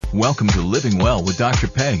Welcome to Living Well with Dr.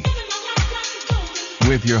 Peg.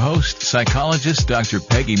 With your host, psychologist Dr.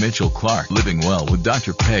 Peggy Mitchell-Clark. Living Well with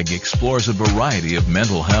Dr. Peg explores a variety of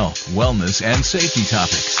mental health, wellness, and safety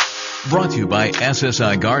topics. Brought to you by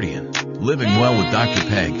SSI Guardian. Living Well with Dr.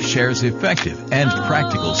 Peg shares effective and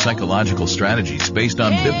practical psychological strategies based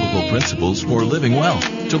on biblical principles for living well.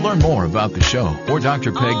 To learn more about the show or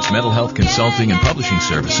Dr. Peg's mental health consulting and publishing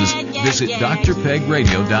services, visit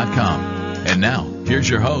drpegradio.com. And now, here's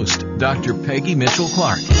your host, Dr. Peggy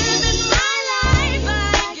Mitchell-Clark.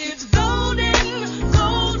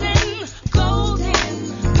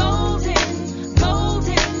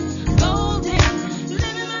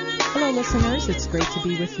 Listeners, it's great to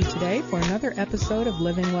be with you today for another episode of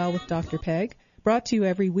Living Well with Dr. Peg, brought to you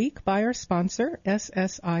every week by our sponsor,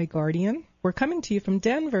 SSI Guardian. We're coming to you from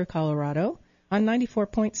Denver, Colorado on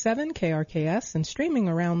 94.7 KRKS and streaming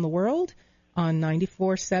around the world on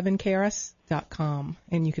 947KRS.com.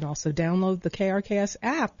 And you can also download the KRKS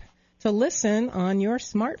app to listen on your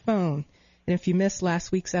smartphone. And if you missed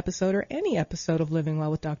last week's episode or any episode of Living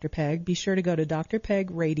Well with Dr. Peg, be sure to go to Dr.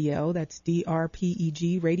 Peg Radio, that's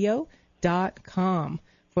DRPEG Radio.com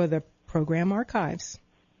for the program archives.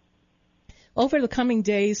 Over the coming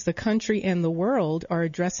days, the country and the world are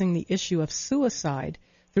addressing the issue of suicide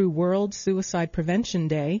through World Suicide Prevention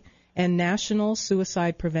Day and National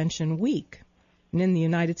Suicide Prevention Week. And in the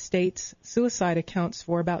United States, suicide accounts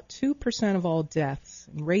for about 2% of all deaths.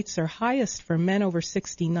 And rates are highest for men over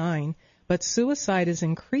 69, but suicide is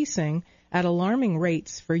increasing at alarming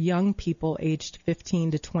rates for young people aged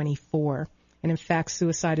 15 to 24. And in fact,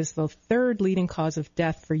 suicide is the third leading cause of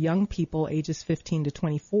death for young people ages 15 to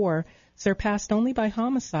 24, surpassed only by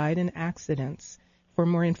homicide and accidents. For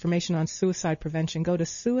more information on suicide prevention, go to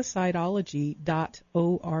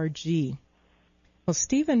suicidology.org. Well,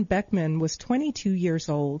 Stephen Beckman was 22 years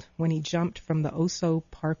old when he jumped from the Oso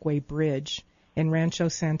Parkway Bridge in Rancho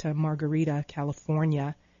Santa Margarita,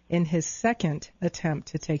 California, in his second attempt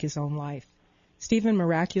to take his own life. Stephen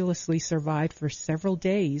miraculously survived for several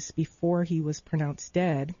days before he was pronounced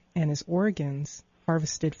dead and his organs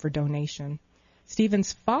harvested for donation.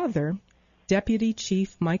 Stephen's father, Deputy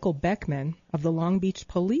Chief Michael Beckman of the Long Beach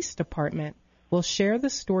Police Department, will share the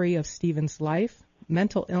story of Stephen's life,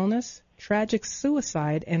 mental illness, tragic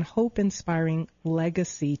suicide, and hope-inspiring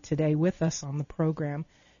legacy today with us on the program.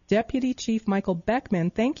 Deputy Chief Michael Beckman,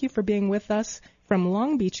 thank you for being with us from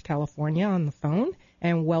Long Beach, California on the phone,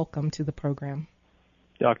 and welcome to the program.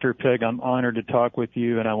 Dr. Peg, I'm honored to talk with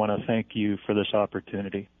you, and I want to thank you for this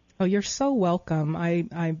opportunity. Oh, you're so welcome.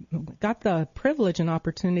 I got the privilege and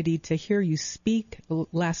opportunity to hear you speak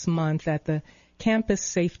last month at the Campus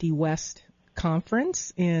Safety West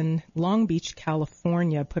conference in Long Beach,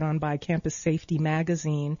 California, put on by Campus Safety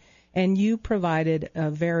Magazine, and you provided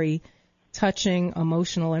a very touching,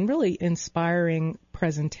 emotional, and really inspiring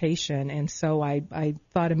presentation. And so I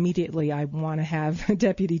thought immediately I want to have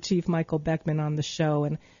Deputy Chief Michael Beckman on the show.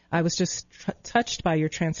 And I was just touched by your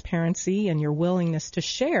transparency and your willingness to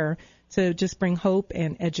share, to just bring hope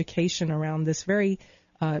and education around this very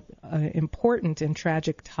important and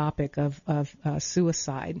tragic topic of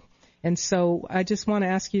suicide. And so I just want to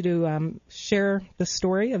ask you to share the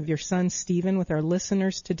story of your son, Stephen, with our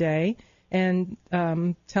listeners today. And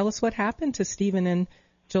tell us what happened to Stephen in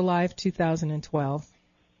July of 2012.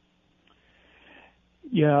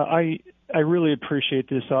 Yeah, I really appreciate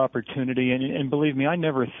this opportunity. And believe me, I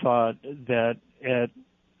never thought that at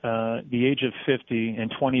the age of 50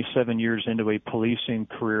 and 27 years into a policing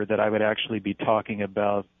career that I would actually be talking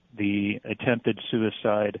about the attempted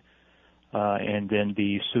suicide and then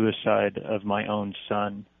the suicide of my own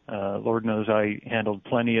son. Lord knows I handled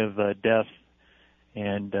plenty of death,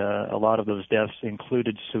 and a lot of those deaths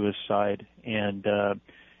included suicide. And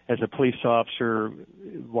as a police officer,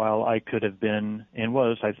 while I could have been and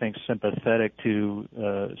was, I think, sympathetic to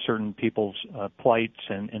certain people's plights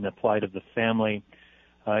and the plight of the family,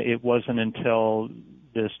 it wasn't until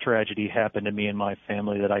this tragedy happened to me and my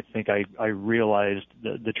family that I think I realized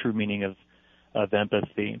the true meaning of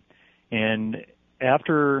empathy. And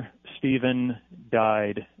after Stephen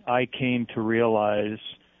died, I came to realize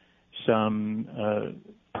some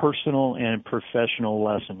personal and professional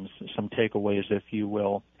lessons, some takeaways, if you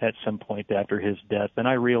will, at some point after his death. And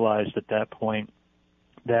I realized at that point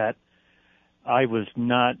that I was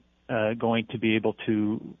not going to be able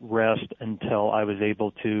to rest until I was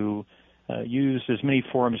able to use as many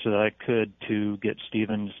forums as I could to get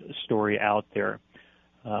Stephen's story out there.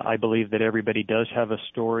 I believe that everybody does have a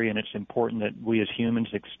story, and it's important that we as humans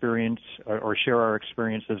experience or share our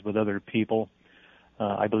experiences with other people.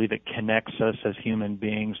 I believe it connects us as human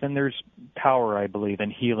beings, and there's power, I believe, in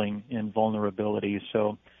healing and vulnerability.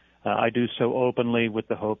 So I do so openly with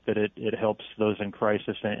the hope that it helps those in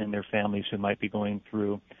crisis and their families who might be going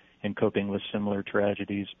through and coping with similar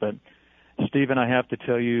tragedies. But Stephen, I have to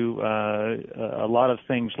tell you, a lot of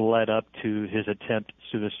things led up to his attempt at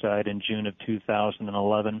suicide in June of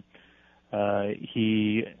 2011.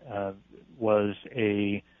 He was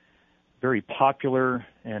a very popular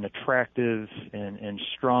and attractive and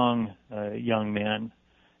strong young man.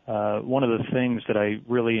 One of the things that I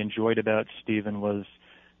really enjoyed about Stephen was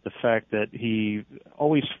the fact that he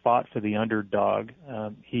always fought for the underdog.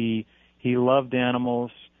 He loved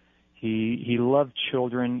animals. He loved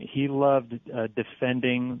children. He loved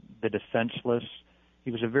defending the defenseless.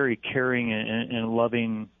 He was a very caring and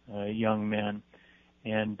loving young man,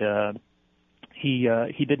 and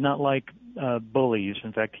he did not like bullies.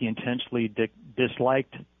 In fact, he intentionally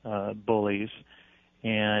disliked bullies,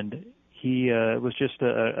 and he was just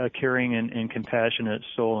a caring and compassionate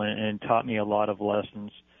soul, and taught me a lot of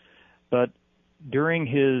lessons. But during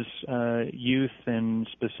his youth and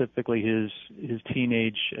specifically his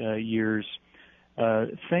teenage years,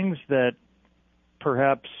 things that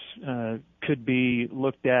perhaps could be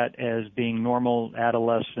looked at as being normal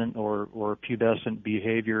adolescent or pubescent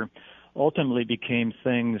behavior ultimately became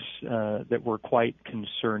things that were quite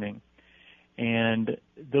concerning. And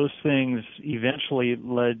those things eventually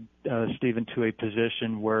led Stephen to a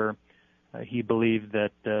position where he believed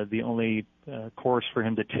that the only course for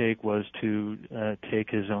him to take was to take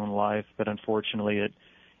his own life. But unfortunately,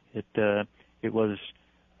 it was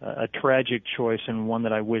a tragic choice, and one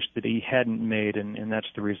that I wish that he hadn't made. And that's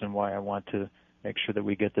the reason why I want to make sure that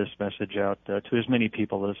we get this message out to as many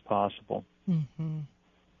people as possible. Mm-hmm.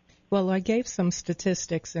 Well, I gave some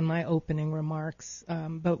statistics in my opening remarks,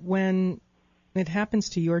 but when it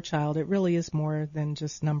happens to your child, it really is more than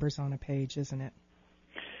just numbers on a page, isn't it?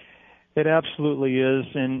 It absolutely is,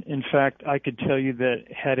 and in fact, I could tell you that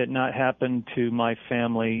had it not happened to my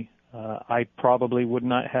family, I probably would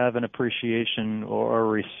not have an appreciation or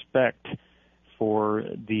respect for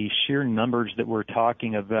the sheer numbers that we're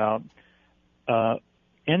talking about,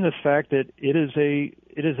 and the fact that it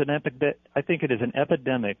is an epidemic. I think it is an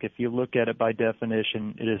epidemic. If you look at it by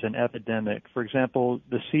definition, it is an epidemic. For example,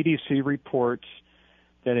 the CDC reports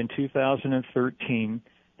that in 2013,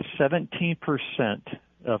 17%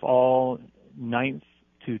 of all 9th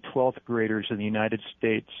to 12th graders in the United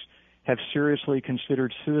States have seriously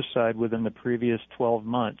considered suicide within the previous 12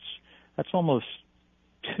 months. That's almost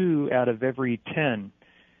 2 out of every 10.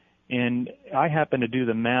 And I happen to do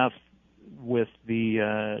the math with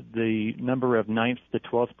the number of 9th to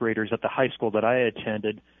 12th graders at the high school that I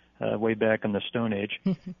attended way back in the Stone Age.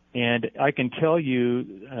 And I can tell you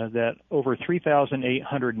that over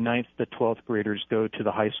 3,800 9th to 12th graders go to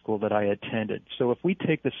the high school that I attended. So if we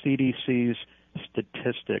take the CDC's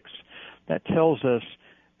statistics, that tells us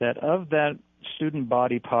that of that student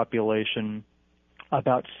body population,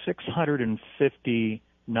 about 650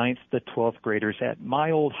 9th to 12th graders at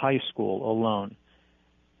my old high school alone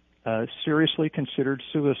seriously considered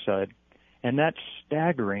suicide. And that's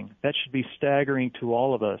staggering. That should be staggering to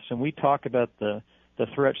all of us. And we talk about the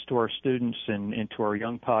threats to our students and to our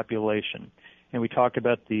young population. And we talk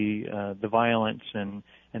about the violence and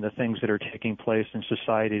the things that are taking place in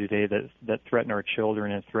society today that threaten our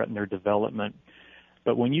children and threaten their development.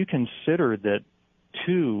 But when you consider that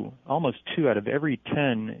almost 2 out of every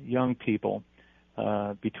 10 young people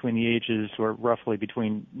between the ages, or roughly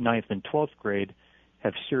between 9th and 12th grade,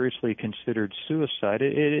 have seriously considered suicide,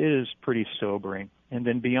 it is pretty sobering. And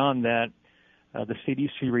then beyond that, the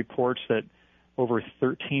CDC reports that over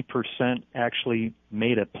 13% actually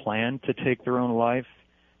made a plan to take their own life,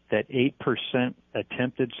 that 8%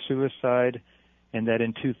 attempted suicide, and that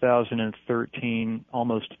in 2013,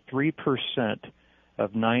 almost 3%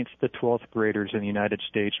 of 9th to 12th graders in the United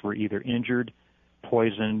States were either injured,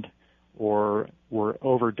 poisoned, or were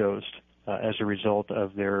overdosed as a result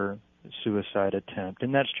of their suicide attempt.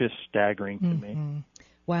 And that's just staggering to me.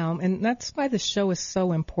 Wow. And that's why the show is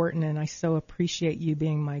so important, and I so appreciate you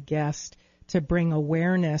being my guest to bring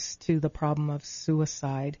awareness to the problem of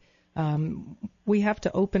suicide. We have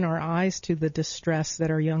to open our eyes to the distress that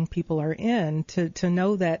our young people are in, to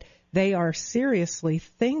know that they are seriously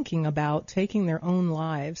thinking about taking their own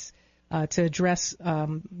lives, to address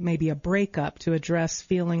maybe a breakup, to address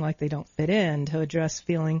feeling like they don't fit in, to address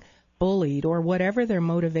feeling bullied, or whatever their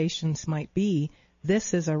motivations might be.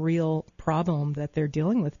 This is a real problem that they're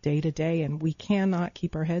dealing with day to day, and we cannot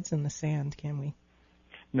keep our heads in the sand, can we?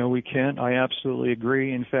 No, we can't. I absolutely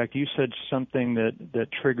agree. In fact, you said something that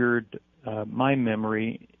triggered my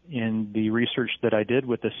memory in the research that I did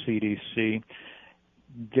with the CDC.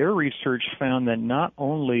 Their research found that not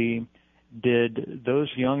only did those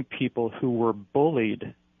young people who were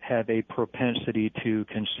bullied have a propensity to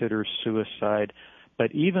consider suicide.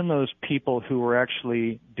 But even those people who were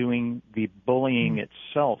actually doing the bullying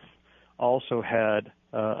itself also had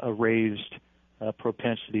a raised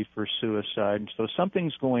propensity for suicide. So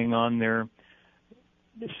something's going on there.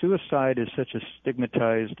 Suicide is such a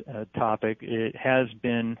stigmatized topic. It has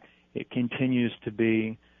been, it continues to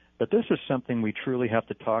be, but this is something we truly have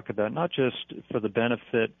to talk about, not just for the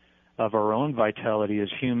benefit of our own vitality as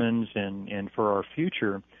humans and for our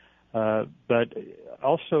future, but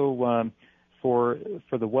also for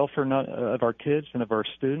the welfare of our kids and of our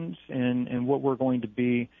students and what we're going to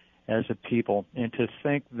be as a people. And to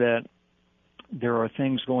think that there are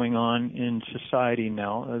things going on in society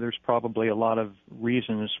now, there's probably a lot of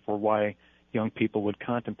reasons for why young people would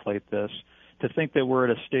contemplate this. To think that we're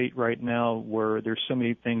at a state right now where there's so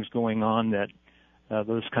many things going on that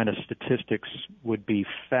those kind of statistics would be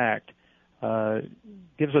fact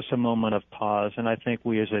gives us a moment of pause. And I think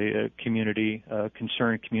we as a community, a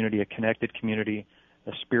concerned community, a connected community,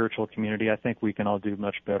 a spiritual community, I think we can all do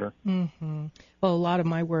much better. Mm-hmm. Well, a lot of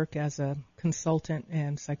my work as a consultant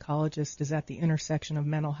and psychologist is at the intersection of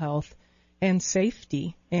mental health and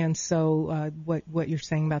safety. And so what you're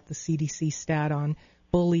saying about the CDC stat on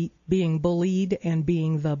being bullied and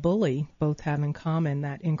being the bully both have in common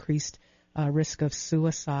that increased risk of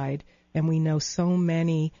suicide. And we know so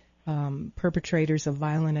many perpetrators of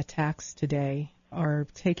violent attacks today are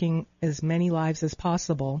taking as many lives as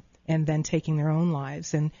possible and then taking their own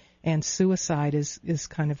lives. And suicide is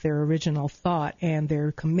kind of their original thought, and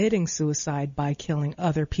they're committing suicide by killing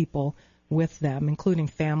other people with them, including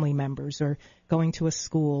family members or going to a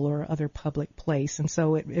school or other public place. And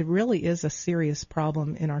so it really is a serious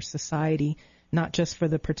problem in our society, not just for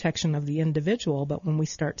the protection of the individual, but when we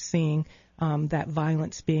start seeing that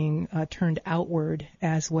violence being turned outward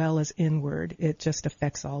as well as inward, it just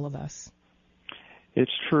affects all of us.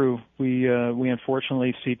 It's true. We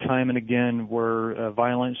unfortunately see time and again where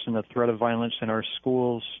violence and the threat of violence in our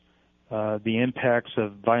schools, the impacts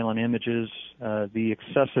of violent images, the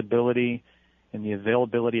accessibility and the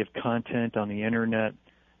availability of content on the internet,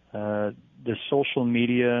 the social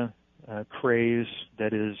media craze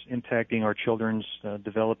that is impacting our children's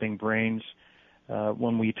developing brains.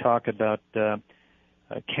 When we talk about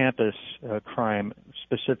campus crime,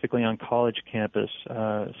 specifically on college campus,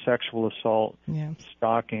 sexual assault,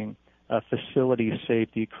 stalking, facility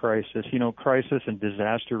safety crisis, crisis and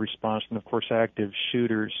disaster response, and, of course, active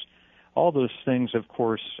shooters. All those things, of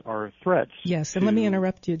course, are threats. Yes, and let me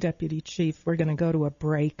interrupt you, Deputy Chief. We're going to go to a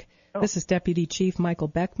break. Oh. This is Deputy Chief Michael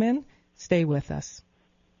Beckman. Stay with us.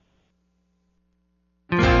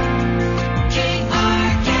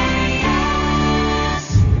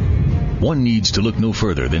 One needs to look no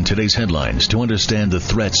further than today's headlines to understand the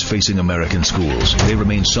threats facing American schools. They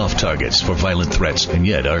remain soft targets for violent threats, and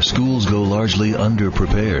yet our schools go largely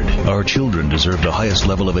underprepared. Our children deserve the highest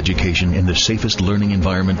level of education in the safest learning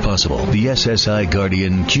environment possible. The SSI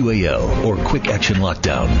Guardian QAL, or Quick Action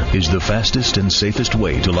Lockdown, is the fastest and safest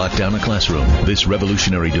way to lock down a classroom. This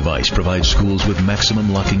revolutionary device provides schools with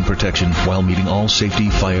maximum locking protection while meeting all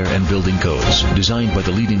safety, fire, and building codes. Designed by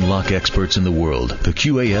the leading lock experts in the world, the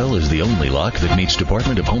QAL is the only lock that meets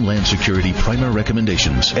Department of Homeland Security primer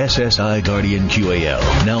recommendations. SSI Guardian QAL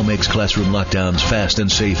now makes classroom lockdowns fast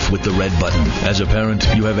and safe with the red button. As a parent,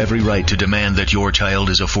 you have every right to demand that your child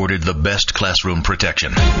is afforded the best classroom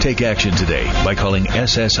protection. Take action today by calling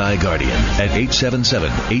SSI Guardian at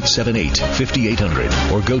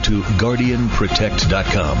 877-878-5800 or go to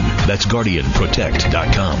GuardianProtect.com. That's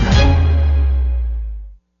GuardianProtect.com.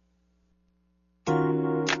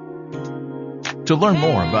 To learn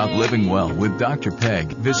more about living well with Dr. Peg,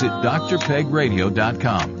 visit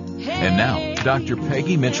drpegradio.com. And now, Dr.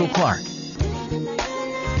 Peggy Mitchell Clark.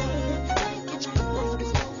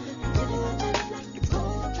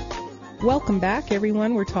 Welcome back,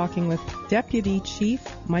 everyone. We're talking with Deputy Chief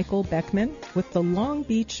Michael Beckman with the Long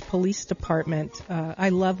Beach Police Department. I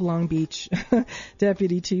love Long Beach,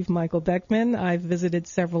 Deputy Chief Michael Beckman. I've visited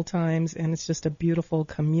several times, and it's just a beautiful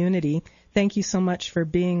community. Thank you so much for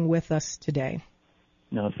being with us today.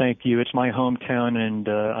 No, thank you. It's my hometown, and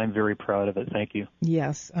I'm very proud of it. Thank you.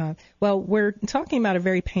 Yes. Well, we're talking about a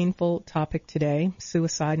very painful topic today.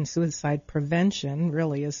 Suicide and suicide prevention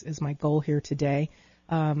really is my goal here today.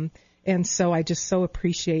 And so I just so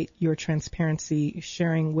appreciate your transparency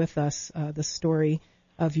sharing with us the story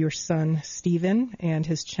of your son, Stephen, and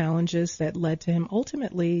his challenges that led to him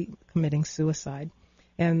ultimately committing suicide.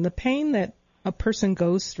 And the pain that a person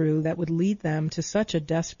goes through that would lead them to such a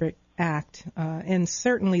desperate act, and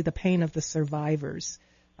certainly the pain of the survivors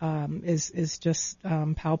is just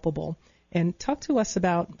palpable. And talk to us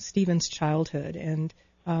about Stephen's childhood and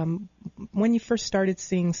when you first started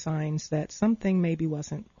seeing signs that something maybe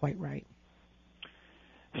wasn't quite right.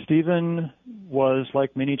 Stephen was,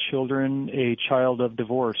 like many children, a child of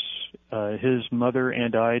divorce. His mother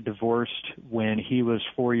and I divorced when he was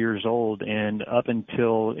 4 years old, and up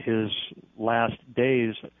until his last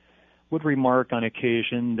days would remark on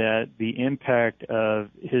occasion that the impact of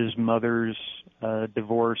his mother's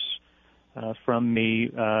divorce from me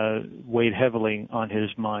weighed heavily on his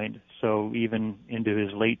mind. So even into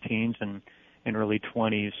his late teens and early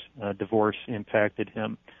 20s, divorce impacted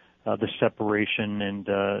him. The separation and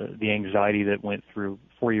the anxiety that went through.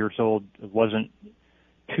 4 years old wasn't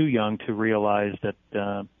too young to realize that,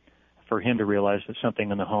 for him to realize that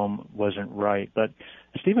something in the home wasn't right. But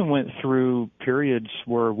Stephen went through periods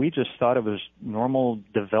where we just thought it was normal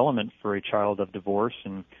development for a child of divorce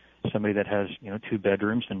and somebody that has, 2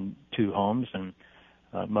 bedrooms and 2 homes and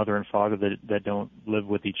mother and father that don't live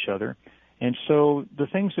with each other. And so the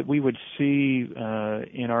things that we would see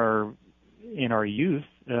in our youth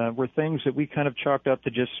were things that we kind of chalked up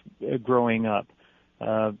to just growing up.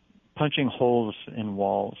 Punching holes in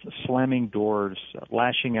walls, slamming doors,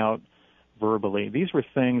 lashing out verbally. These were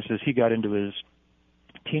things as he got into his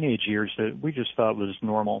teenage years that we just thought was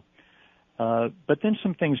normal. But then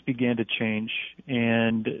some things began to change,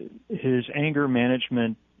 and his anger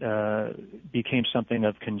management became something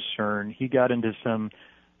of concern. He got into some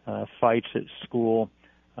fights at school.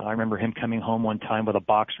 I remember him coming home one time with a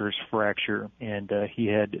boxer's fracture, and he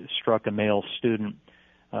had struck a male student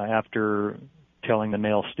after telling the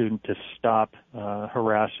male student to stop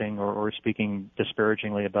harassing or speaking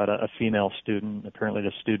disparagingly about a female student. Apparently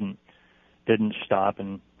the student didn't stop,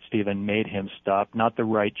 and Stephen made him stop. Not the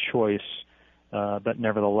right choice, but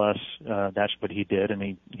nevertheless, that's what he did,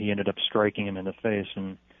 and he ended up striking him in the face,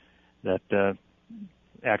 and that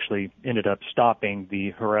actually ended up stopping the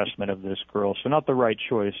harassment of this girl. So not the right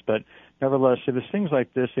choice, but nevertheless, it was things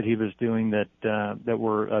like this that he was doing that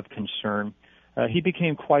were of concern. He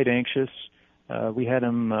became quite anxious. We had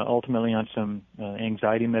him ultimately on some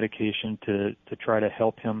anxiety medication to try to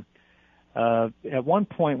help him. At one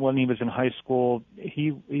point when he was in high school,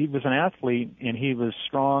 he was an athlete, and he was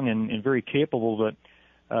strong and very capable,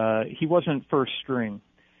 but he wasn't first string.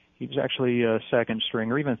 He was actually second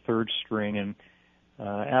string or even third string, and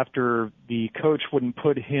after the coach wouldn't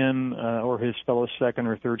put him or his fellow second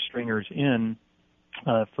or third stringers in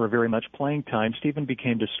for very much playing time, Stephen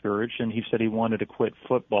became discouraged, and he said he wanted to quit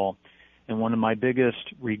football. And one of my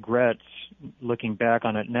biggest regrets, looking back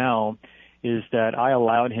on it now, is that I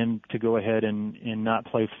allowed him to go ahead and not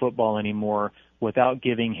play football anymore without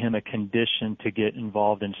giving him a condition to get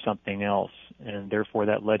involved in something else. And therefore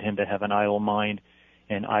that led him to have an idle mind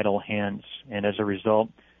and idle hands. And as a result,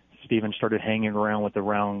 Stephen started hanging around with the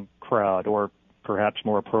wrong crowd, or perhaps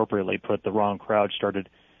more appropriately put, the wrong crowd started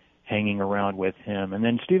hanging around with him. And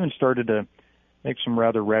then Stephen started to make some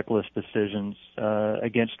rather reckless decisions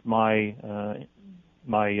against my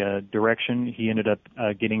direction. He ended up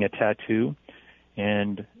getting a tattoo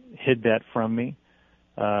and hid that from me.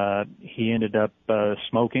 He ended up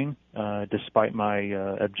smoking despite my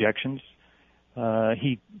objections.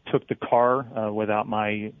 He took the car without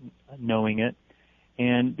my knowing it.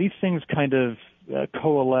 And these things kind of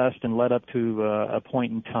coalesced and led up to a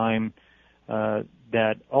point in time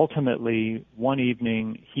that ultimately one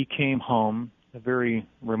evening he came home, a very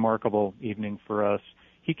remarkable evening for us.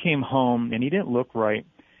 He came home and he didn't look right.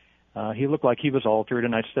 He looked like he was altered,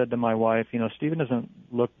 and I said to my wife, Stephen doesn't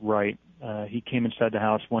look right. He came inside the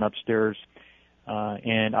house, went upstairs,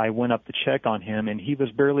 and I went up to check on him, and he was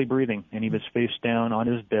barely breathing, and he was face down on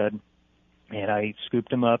his bed, and I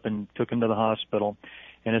scooped him up and took him to the hospital.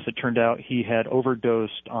 And as it turned out, he had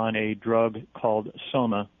overdosed on a drug called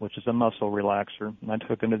Soma, which is a muscle relaxer, and I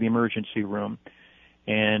took him to the emergency room.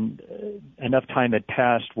 And enough time had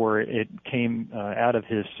passed where it came out of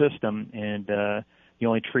his system, and the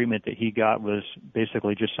only treatment that he got was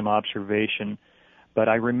basically just some observation. But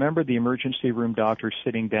I remember the emergency room doctor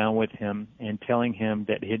sitting down with him and telling him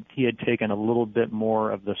that he had taken a little bit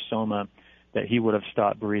more of the Soma, that he would have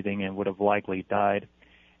stopped breathing and would have likely died.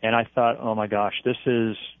 And I thought, oh my gosh, this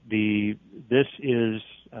is the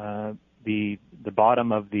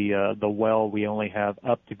bottom of the well. We only have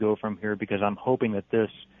up to go from here, because I'm hoping that this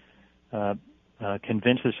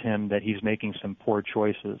convinces him that he's making some poor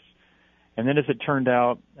choices. And then as it turned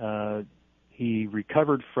out, he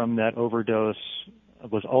recovered from that overdose,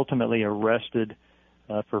 was ultimately arrested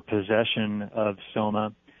for possession of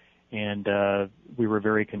Soma, and we were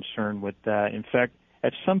very concerned with that. In fact,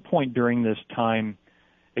 at some point during this time,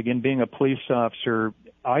 again, being a police officer,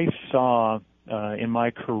 I saw in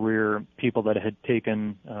my career people that had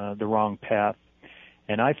taken the wrong path.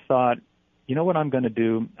 And I thought, you know what I'm going to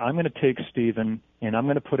do? I'm going to take Stephen and I'm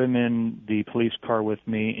going to put him in the police car with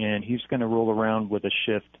me, and he's going to roll around with a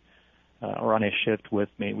shift or on a shift with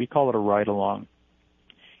me. We call it a ride-along.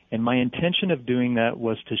 And my intention of doing that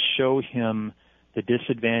was to show him the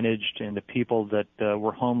disadvantaged and the people that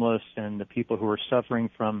were homeless and the people who were suffering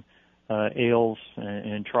from ails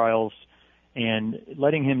and trials, and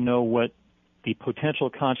letting him know what the potential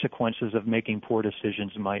consequences of making poor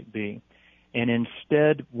decisions might be. And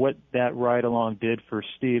instead, what that ride-along did for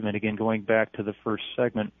Steve, and again, going back to the first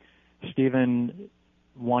segment, Stephen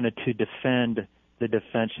wanted to defend the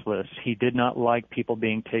defenseless. He did not like people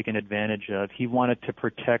being taken advantage of. He wanted to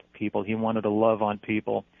protect people. He wanted to love on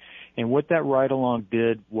people. And what that ride-along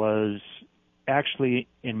did was actually,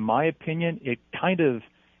 in my opinion, it kind of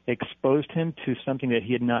exposed him to something that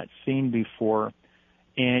he had not seen before.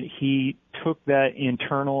 And he took that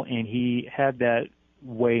internal and he had that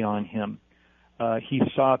weigh on him. He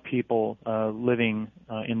saw people living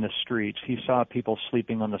in the streets. He saw people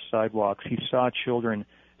sleeping on the sidewalks. He saw children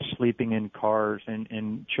sleeping in cars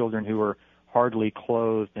and children who were hardly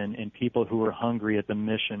clothed and people who were hungry at the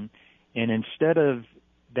mission. And instead of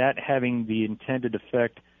that having the intended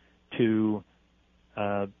effect to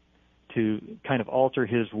kind of alter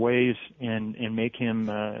his ways and make him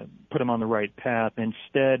put him on the right path,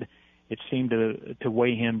 instead it seemed to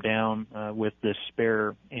weigh him down with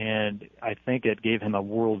despair, and I think it gave him a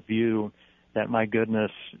worldview that, my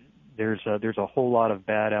goodness, there's a whole lot of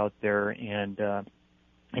bad out there, and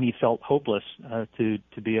he felt hopeless to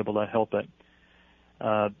be able to help it.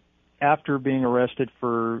 After being arrested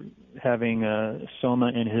for having soma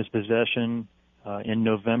in his possession in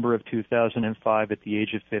November of 2005 at the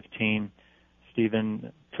age of 15,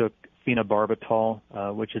 Stephen took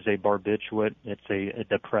phenobarbital, which is a barbiturate. It's a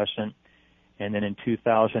depressant. And then in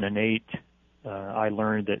 2008, I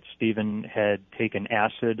learned that Stephen had taken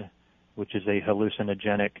acid, which is a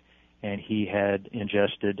hallucinogenic, and he had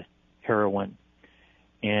ingested heroin.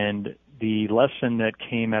 And the lesson that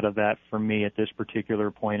came out of that for me at this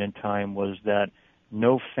particular point in time was that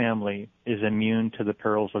no family is immune to the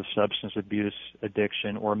perils of substance abuse,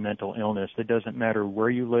 addiction, or mental illness. It doesn't matter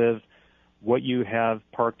where you live, what you have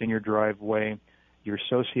parked in your driveway, your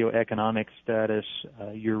socioeconomic status,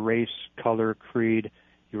 your race, color, creed,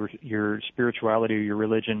 your spirituality or your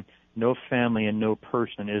religion. No family and no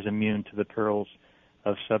person is immune to the perils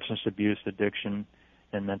of substance abuse, addiction,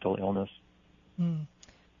 and mental illness.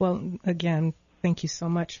 Well, again, thank you so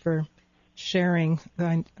much for sharing.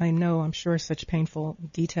 I know, I'm sure, such painful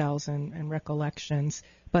details and recollections,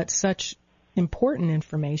 but such important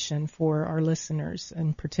information for our listeners,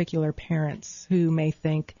 in particular parents who may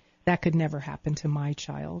think that could never happen to my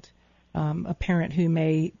child. A parent who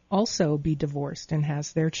may also be divorced and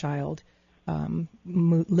has their child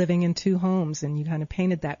living in two homes, and you kind of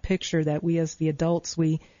painted that picture that we as the adults,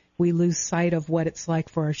 we lose sight of what it's like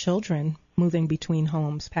for our children moving between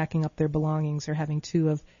homes, packing up their belongings, or having two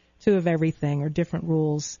of everything, or different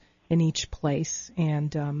rules in each place,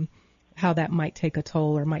 and how that might take a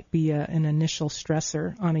toll or might be an initial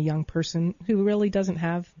stressor on a young person who really doesn't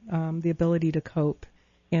have the ability to cope.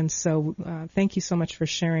 And so thank you so much for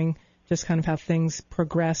sharing just kind of how things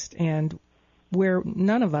progressed and where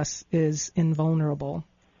none of us is invulnerable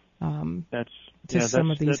to some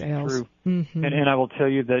of these ails. True. Mm-hmm. And I will tell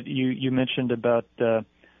you that you mentioned about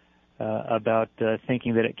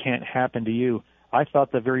thinking that it can't happen to you. I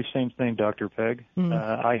thought the very same thing, Dr. Peg.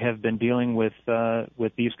 I have been dealing with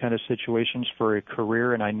these kind of situations for a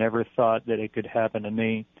career, and I never thought that it could happen to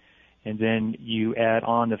me. And then you add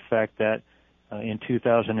on the fact that in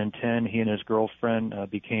 2010, he and his girlfriend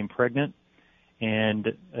became pregnant,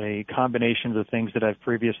 and a combination of the things that I've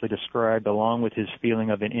previously described, along with his feeling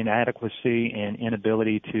of an inadequacy and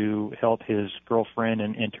inability to help his girlfriend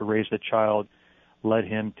and to raise the child, led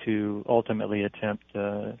him to ultimately attempt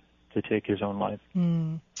to take his own life.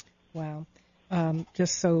 Wow.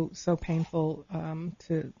 Just so painful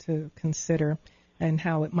to consider, and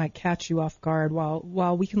how it might catch you off guard.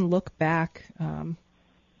 While we can look back,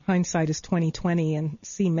 hindsight is 20/20, and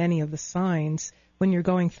see many of the signs, when you're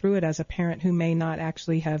going through it as a parent who may not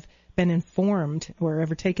actually have been informed or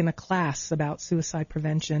ever taken a class about suicide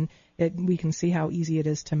prevention, we can see how easy it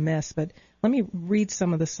is to miss. But let me read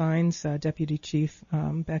some of the signs, Deputy Chief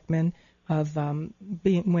Beckman, of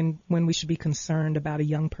being when we should be concerned about a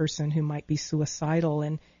young person who might be suicidal,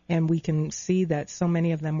 and we can see that so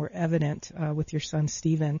many of them were evident with your son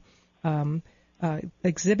Stephen.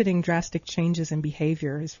 Exhibiting drastic changes in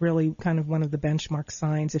behavior is really kind of one of the benchmark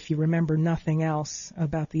signs. If you remember nothing else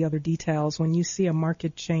about the other details, when you see a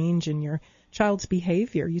marked change in your child's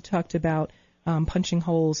behavior. You talked about punching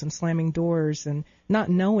holes and slamming doors and not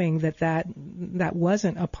knowing that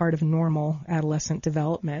wasn't a part of normal adolescent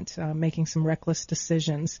development, making some reckless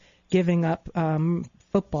decisions, giving up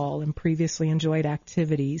football and previously enjoyed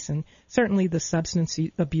activities, and certainly the substance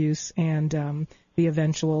abuse and the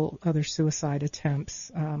eventual other suicide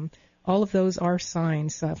attempts. All of those are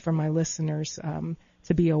signs for my listeners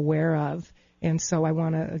to be aware of. And so I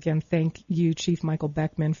want to, again, thank you, Chief Michael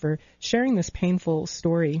Beckman, for sharing this painful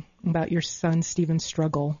story about your son Stephen's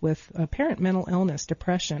struggle with apparent mental illness,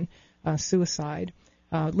 depression, suicide.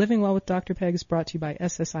 Living Well with Dr. Peg is brought to you by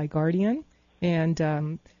SSI Guardian,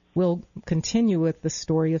 and we'll continue with the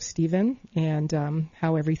story of Stephen and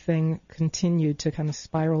how everything continued to kind of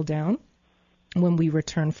spiral down when we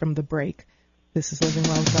return from the break. This is Living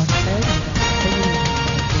Well with Dr. Peg.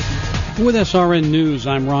 With SRN News,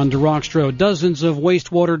 I'm Ron DeRockstro. Dozens of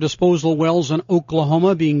wastewater disposal wells in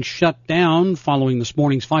Oklahoma being shut down following this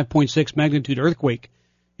morning's 5.6 magnitude earthquake.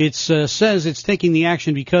 It says it's taking the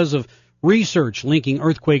action because of research linking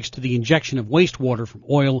earthquakes to the injection of wastewater from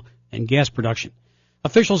oil and gas production.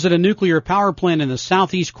 Officials at a nuclear power plant in the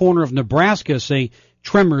southeast corner of Nebraska say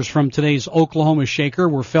tremors from today's Oklahoma shaker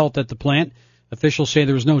were felt at the plant. Officials say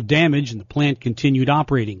there was no damage and the plant continued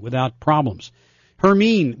operating without problems.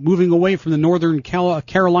 Hermine moving away from the northern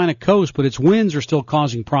Carolina coast, but its winds are still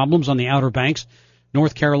causing problems on the Outer Banks.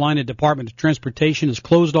 North Carolina Department of Transportation has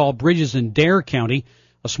closed all bridges in Dare County.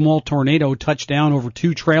 A small tornado touched down over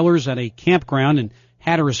 2 trailers at a campground in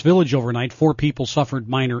Hatteras Village overnight. 4 people suffered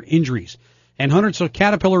minor injuries. And hundreds of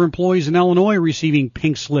Caterpillar employees in Illinois receiving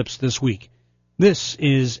pink slips this week. This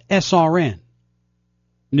is SRN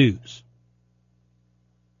News.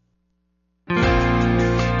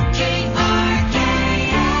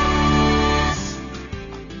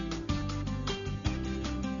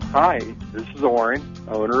 Hi, this is Oren,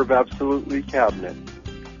 owner of Absolutely Cabinet.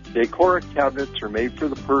 Decora cabinets are made for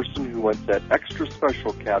the person who wants that extra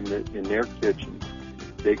special cabinet in their kitchen.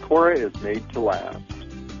 Decora is made to last.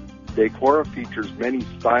 Decora features many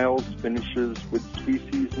styles, finishes, wood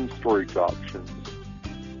species, and storage options.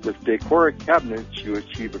 With Decora cabinets, you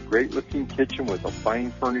achieve a great-looking kitchen with a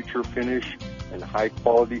fine furniture finish and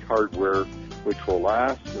high-quality hardware, which will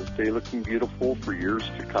last and stay looking beautiful for years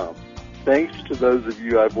to come. Thanks to those of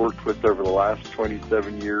you I've worked with over the last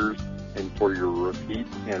 27 years and for your repeat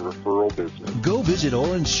and referral business. Go visit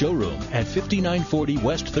Oren's showroom at 5940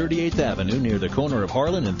 West 38th Avenue near the corner of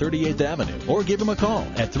Harlan and 38th Avenue. Or give him a call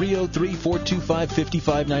at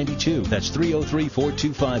 303-425-5592. That's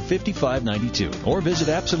 303-425-5592. Or visit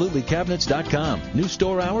AbsolutelyCabinets.com. New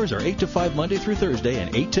store hours are 8 to 5 Monday through Thursday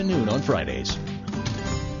and 8 to noon on Fridays.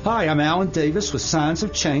 Hi, I'm Alan Davis with Signs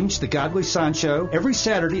of Change, the Godly Sign Show, every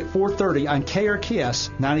Saturday at 4:30 on KRKS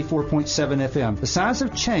 94.7 FM. The Signs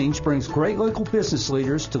of Change brings great local business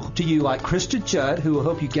leaders to you like Krista Judd, who will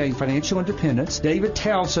help you gain financial independence, David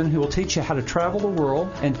Townsend, who will teach you how to travel the world,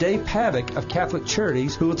 and Dave Pavick of Catholic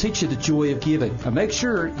Charities, who will teach you the joy of giving. Now make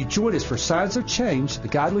sure you join us for Signs of Change, the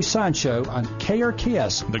Godly Sign Show on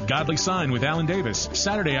KRKS. The Godly Sign with Alan Davis,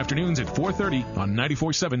 Saturday afternoons at 4:30 on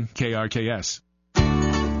 94.7 KRKS.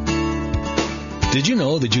 Did you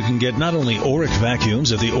know that you can get not only Oreck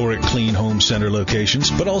vacuums at the Oreck Clean Home Center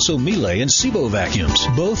locations, but also Miele and Sebo vacuums?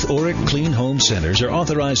 Both Oreck Clean Home Centers are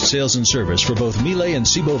authorized sales and service for both Miele and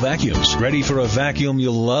Sebo vacuums. Ready for a vacuum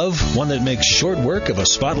you'll love? One that makes short work of a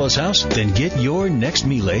spotless house? Then get your next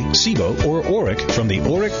Miele, Sebo, or Oreck from the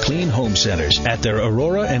Oreck Clean Home Centers at their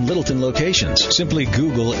Aurora and Littleton locations. Simply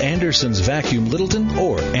Google Anderson's Vacuum Littleton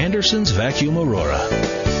or Anderson's Vacuum Aurora.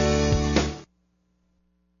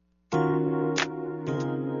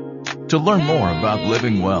 To learn more about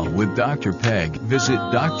living well with Dr. Peg, visit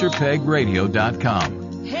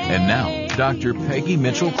drpegradio.com. And now, Dr. Peggy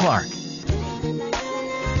Mitchell Clark.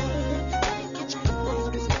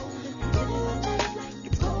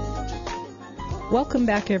 Welcome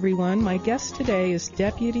back, everyone. My guest today is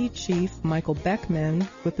Deputy Chief Michael Beckman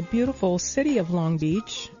with the beautiful City of Long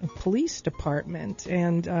Beach Police Department.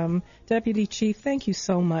 And Deputy Chief, thank you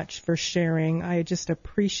so much for sharing. I just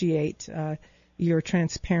appreciate your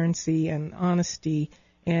transparency and honesty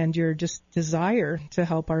and your just desire to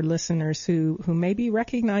help our listeners who may be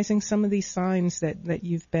recognizing some of these signs that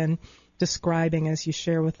you've been describing as you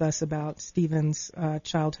share with us about Stephen's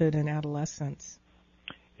childhood and adolescence.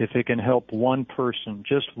 If it can help one person,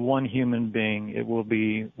 just one human being, it will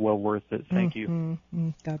be well worth it. Thank you.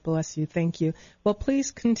 God bless you. Thank you. Well, please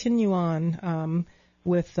continue on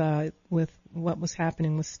with what was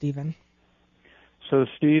happening with Stephen. So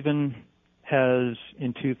Stephen has,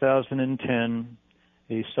 in 2010,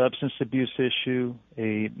 a substance abuse issue,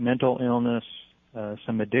 a mental illness,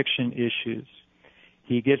 some addiction issues.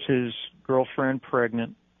 He gets his girlfriend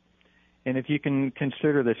pregnant, and if you can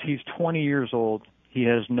consider this, he's 20 years old. He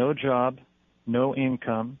has no job, no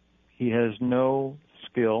income. He has no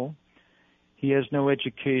skill. He has no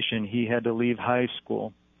education. He had to leave high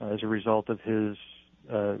school as a result of his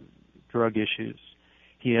drug issues.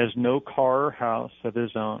 He has no car or house of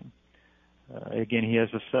his own. Again, he has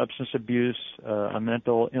a substance abuse, a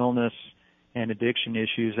mental illness, and addiction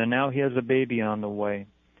issues, and now he has a baby on the way.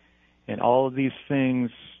 And all of these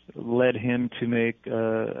things led him to make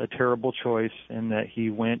a terrible choice in that he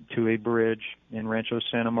went to a bridge in Rancho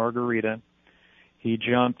Santa Margarita. He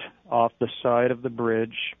jumped off the side of the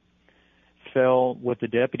bridge, fell what the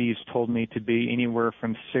deputies told me to be anywhere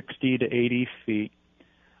from 60 to 80 feet,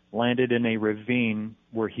 landed in a ravine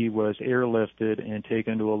where he was airlifted and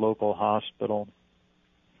taken to a local hospital.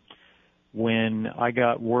 When I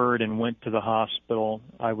got word and went to the hospital,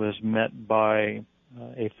 I was met by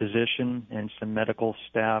a physician and some medical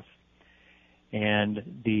staff,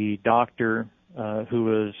 and the doctor who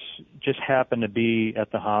was just happened to be at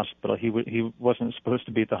the hospital. He wasn't supposed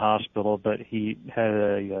to be at the hospital, but he had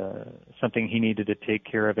something he needed to take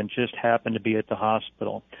care of and just happened to be at the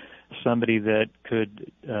hospital. Somebody that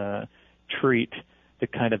could treat the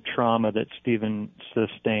kind of trauma that Stephen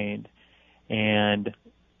sustained. And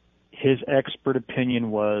his expert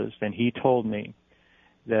opinion was, and he told me,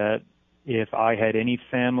 that if I had any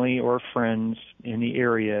family or friends in the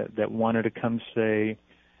area that wanted to come say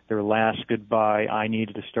their last goodbye, I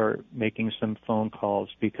needed to start making some phone calls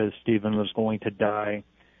because Stephen was going to die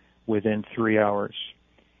within 3 hours.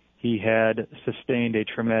 He had sustained a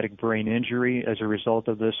traumatic brain injury as a result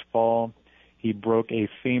of this fall. He broke a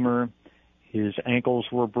femur. His ankles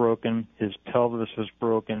were broken. His pelvis was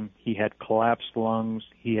broken. He had collapsed lungs.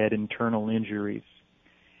 He had internal injuries.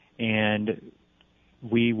 And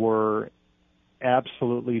we were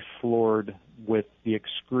absolutely floored with the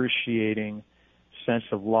excruciating sense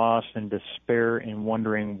of loss and despair and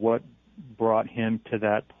wondering what brought him to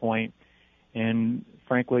that point and,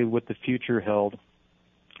 frankly, what the future held.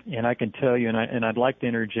 And I can tell you, and I'd like to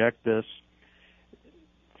interject this,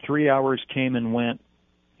 3 hours came and went,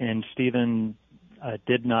 and Stephen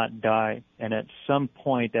did not die. And at some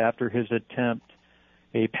point after his attempt,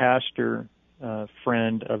 a pastor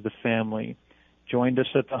friend of the family joined us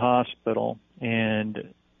at the hospital,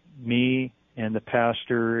 and me and the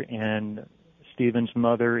pastor and Stephen's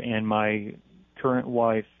mother and my current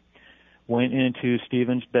wife went into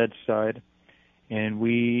Stephen's bedside, and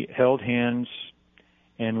we held hands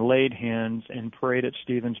and laid hands and prayed at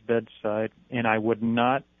Stephen's bedside, and I would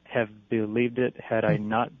not have believed it had I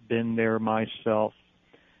not been there myself.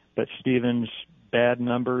 But Stephen's bad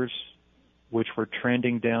numbers, which were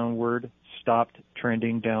trending downward, stopped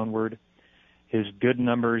trending downward. His good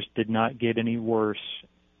numbers did not get any worse,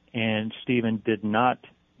 and Stephen did not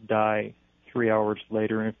die 3 hours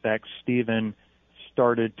later. In fact, Stephen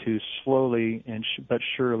started to slowly but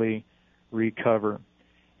surely recover.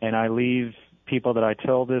 And I leave people that I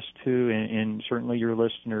tell this to, and certainly your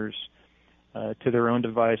listeners, to their own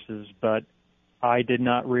devices, but I did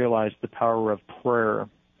not realize the power of prayer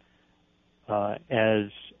as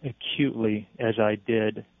acutely as I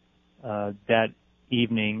did that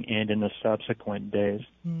evening and in the subsequent days.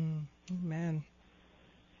 Amen.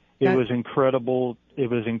 It was incredible. It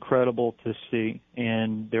was incredible to see,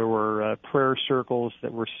 and there were prayer circles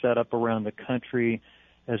that were set up around the country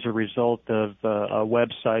as a result of a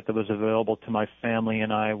website that was available to my family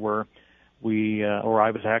and I, where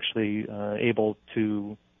I was actually able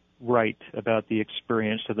to write about the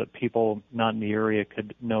experience so that people not in the area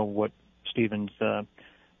could know what Stephen's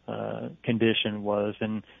condition was,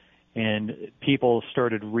 and people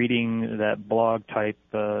started reading that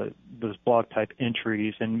those blog type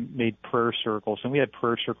entries and made prayer circles, and we had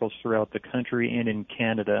prayer circles throughout the country and in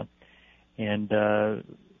Canada, and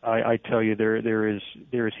I tell you there is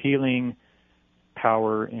healing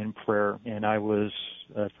power in prayer, and I was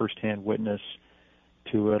a firsthand witness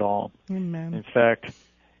to it all. Amen. In fact,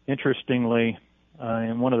 interestingly,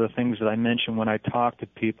 and one of the things that I mention when I talk to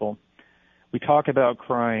people, we talk about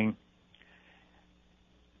crying.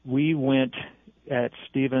 We went at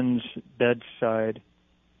Stephen's bedside,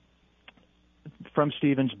 from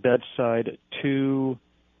Stephen's bedside to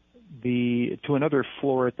another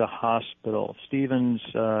floor at the hospital. Stephen's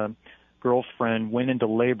girlfriend went into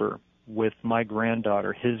labor with my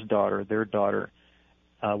granddaughter, his daughter, their daughter,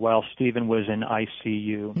 while Stephen was in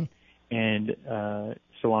ICU. And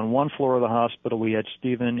so on one floor of the hospital, we had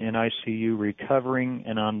Stephen in ICU recovering,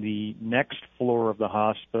 and on the next floor of the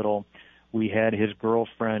hospital, we had his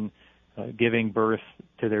girlfriend giving birth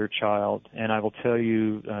to their child. And I will tell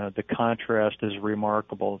you, the contrast is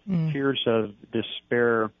remarkable. Tears of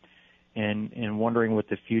despair and wondering what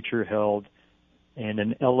the future held, and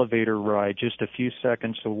an elevator ride just a few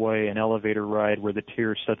seconds away, an elevator ride where the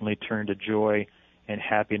tears suddenly turned to joy and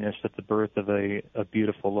happiness at the birth of a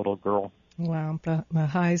beautiful little girl. Wow, the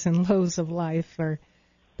highs and lows of life are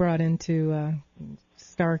brought into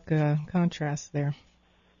stark contrast there.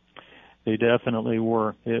 They definitely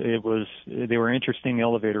were. They were interesting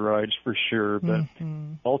elevator rides for sure, but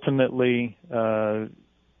ultimately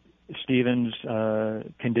Stephen's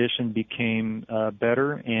condition became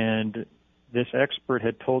better, and this expert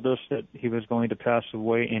had told us that he was going to pass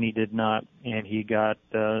away, and he did not, and he got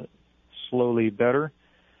slowly better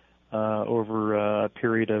over a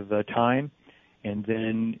period of time, and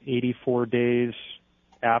then 84 days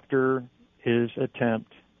after his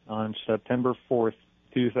attempt on September 4th,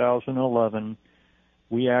 2011,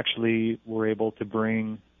 we actually were able to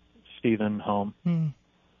bring Stephen home.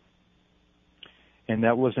 And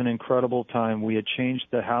that was an incredible time. We had changed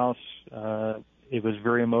the house. It was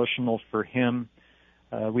very emotional for him.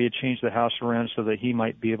 We had changed the house around so that he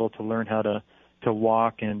might be able to learn how to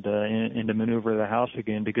walk and to maneuver the house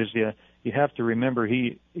again, because you have to remember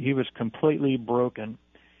he was completely broken.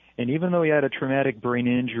 And even though he had a traumatic brain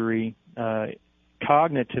injury,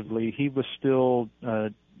 cognitively, he was still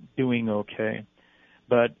doing okay.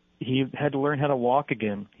 But he had to learn how to walk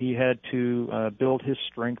again. He had to build his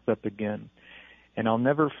strength up again. And I'll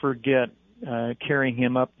never forget carrying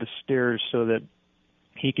him up the stairs so that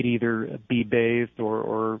he could either be bathed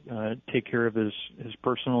or take care of his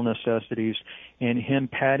personal necessities, and him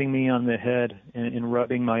patting me on the head and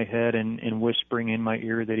rubbing my head and whispering in my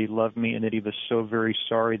ear that he loved me and that he was so very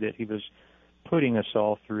sorry that he was putting us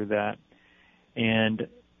all through that. And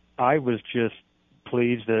I was just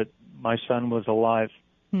pleased that my son was alive.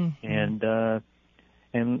 And I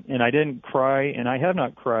didn't cry, and I have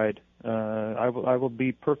not cried. I will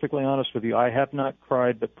be perfectly honest with you. I have not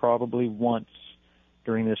cried but probably once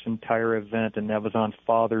during this entire event, and that was on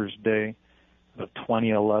Father's Day of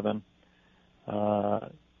 2011,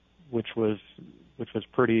 which was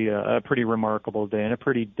a pretty remarkable day and a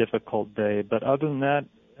pretty difficult day. But other than that,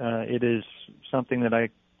 it is something that I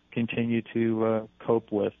continue to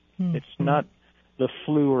cope with. It's not the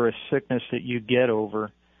flu or a sickness that you get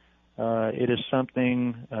over. It is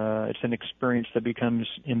something, it's an experience that becomes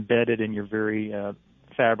embedded in your very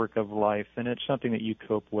fabric of life, and it's something that you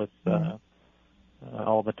cope with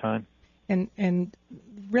all the time. And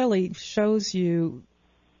really shows you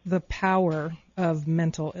the power of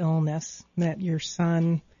mental illness, that your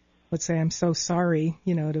son would say, I'm so sorry,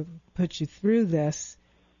 to put you through this.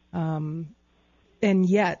 And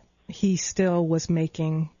yet he still was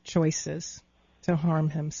making choices to harm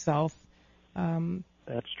himself.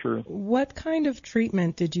 That's true. What kind of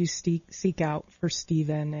treatment did you seek out for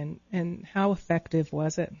Stephen, and how effective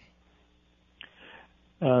was it?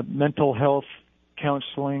 Mental health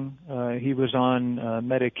counseling. He was on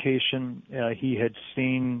medication. He had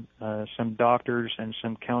seen some doctors and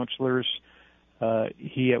some counselors.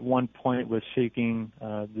 He at one point was seeking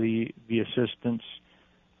the assistance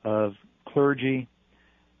of clergy,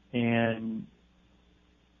 and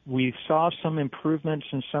we saw some improvements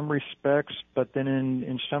in some respects, but then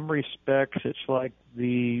in some respects it's like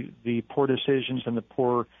the poor decisions and the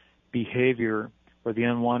poor behavior or the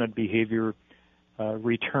unwanted behavior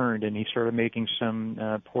returned, and he started making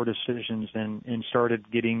some poor decisions and started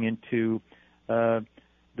getting into the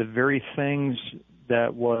very things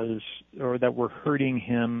that were hurting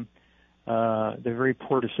him, the very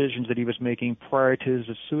poor decisions that he was making prior to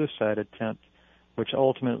his suicide attempt, which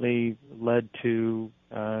ultimately led to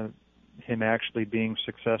him actually being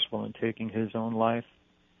successful in taking his own life.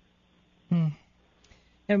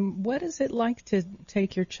 And what is it like to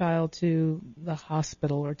take your child to the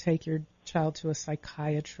hospital or take your child to a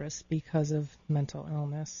psychiatrist because of mental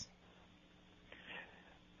illness?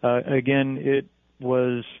 Again,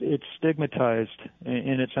 it's stigmatized,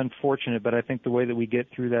 and it's unfortunate, but I think the way that we get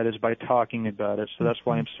through that is by talking about it. So that's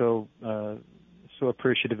why I'm so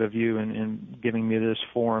appreciative of you and giving me this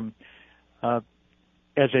forum.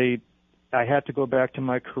 I had to go back to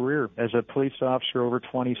my career as a police officer over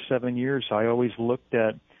 27 years. I always looked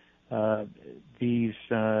at these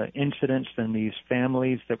incidents and these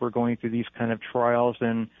families that were going through these kind of trials,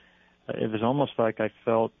 and it was almost like I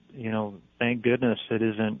felt, thank goodness it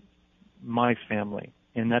isn't my family.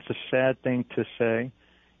 And that's a sad thing to say,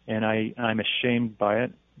 and I'm ashamed by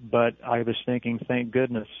it. But I was thinking, thank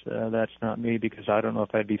goodness that's not me, because I don't know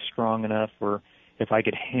if I'd be strong enough or if I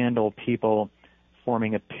could handle people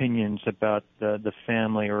forming opinions about the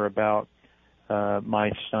family or about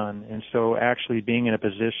my son. And so actually being in a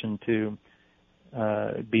position to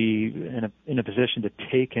be in a position to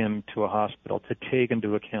take him to a hospital, to take him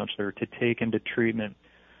to a counselor, to take him to treatment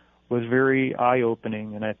was very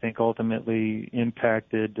eye-opening, and I think ultimately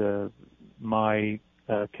impacted my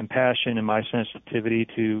compassion and my sensitivity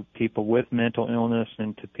to people with mental illness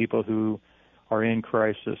and to people who are in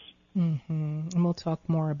crisis. Mm-hmm. And we'll talk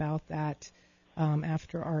more about that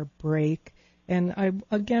after our break. And I,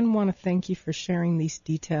 again, want to thank you for sharing these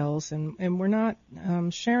details. And we're not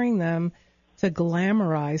sharing them to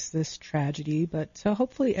glamorize this tragedy, but to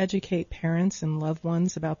hopefully educate parents and loved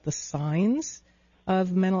ones about the signs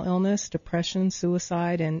of mental illness, depression,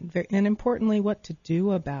 suicide, and importantly, what to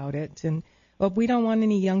do about it. And we don't want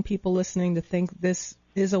any young people listening to think this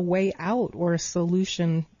is a way out or a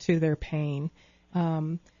solution to their pain.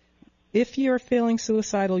 If you're feeling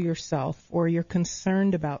suicidal yourself or you're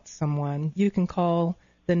concerned about someone, you can call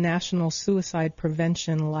the National Suicide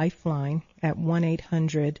Prevention Lifeline at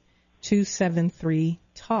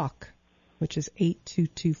 1-800-273-TALK, which is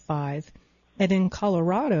 8225. And in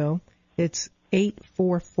Colorado, it's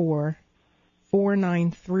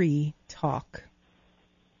 844-493-TALK.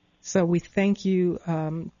 So we thank you,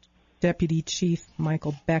 Deputy Chief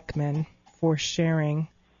Michael Beckman, for sharing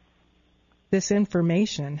this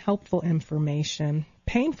information, helpful information,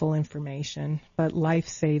 painful information, but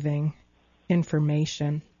life-saving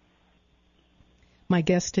information. My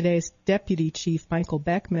guest today is Deputy Chief Michael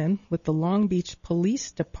Beckman with the Long Beach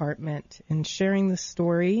Police Department and sharing the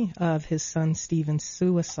story of his son Stephen's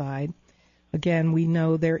suicide. Again, we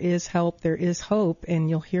know there is help, there is hope, and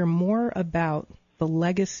you'll hear more about the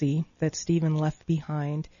legacy that Stephen left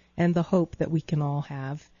behind and the hope that we can all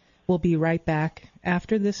have. We'll be right back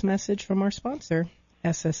after this message from our sponsor,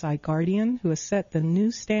 SSI Guardian, who has set the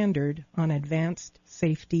new standard on advanced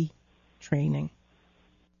safety training.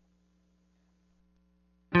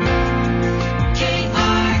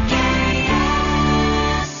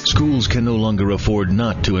 Schools can no longer afford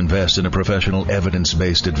not to invest in a professional,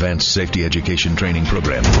 evidence-based advanced safety education training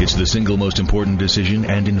program. It's the single most important decision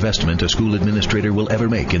and investment a school administrator will ever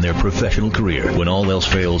make in their professional career. When all else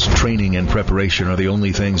fails, training and preparation are the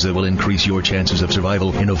only things that will increase your chances of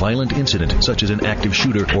survival in a violent incident, such as an active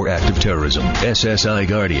shooter or active terrorism. SSI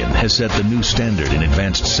Guardian has set the new standard in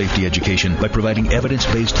advanced safety education by providing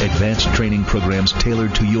evidence-based advanced training programs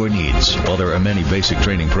tailored to your needs. While there are many basic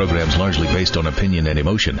training programs largely based on opinion and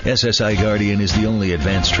emotion, SSI Guardian is the only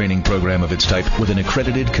advanced training program of its type with an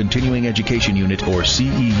accredited continuing education unit, or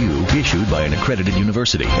CEU, issued by an accredited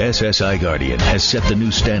university. SSI Guardian has set the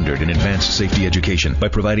new standard in advanced safety education by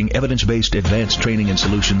providing evidence-based advanced training and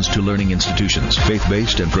solutions to learning institutions,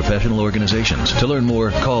 faith-based and professional organizations. To learn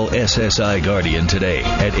more, call SSI Guardian today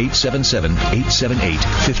at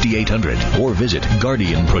 877-878-5800 or visit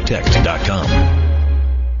GuardianProtect.com.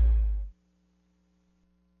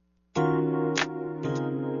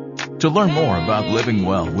 To learn more about living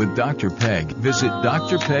well with Dr. Peg, visit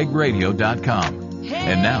drpegradio.com.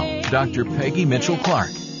 And now, Dr. Peggy Mitchell Clark.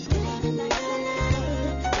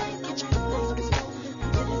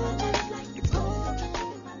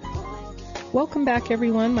 Welcome back,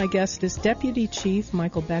 everyone. My guest is Deputy Chief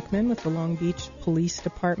Michael Beckman with the Long Beach Police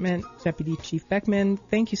Department. Deputy Chief Beckman,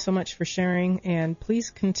 thank you so much for sharing, and please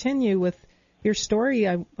continue with your story.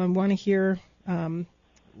 I want to hear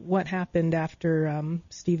what happened after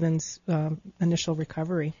Stephen's initial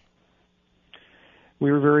recovery. We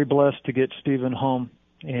were very blessed to get Stephen home,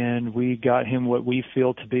 and we got him what we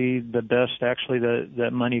feel to be the best, actually,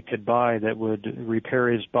 that money could buy, that would repair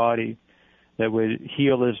his body, that would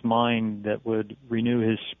heal his mind, that would renew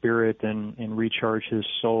his spirit and recharge his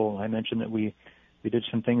soul. I mentioned that we did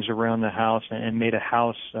some things around the house and made a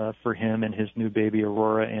house for him and his new baby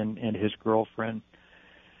Aurora and his girlfriend.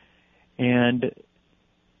 And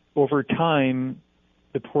over time,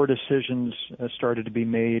 the poor decisions started to be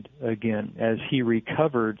made again. As he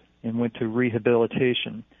recovered and went to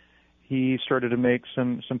rehabilitation, he started to make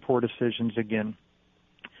some poor decisions again.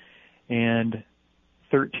 And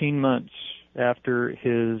 13 months after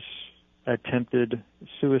his attempted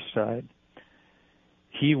suicide,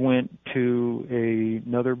 he went to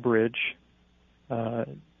another bridge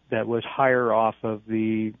that was higher off of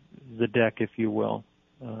the deck, if you will,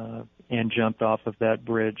 and jumped off of that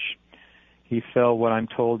bridge. He fell, what I'm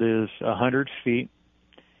told is 100 feet,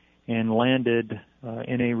 and landed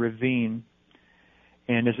in a ravine.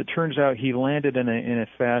 And as it turns out, he landed in a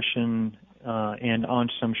fashion and on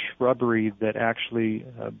some shrubbery that actually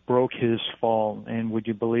broke his fall. And would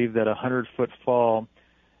you believe that a 100-foot fall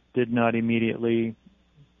did not immediately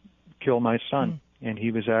kill my son? And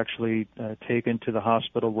he was actually taken to the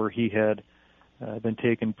hospital where he had been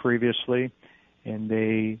taken previously. and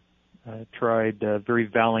they tried very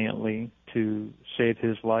valiantly to save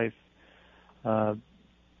his life.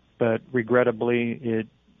 But regrettably, it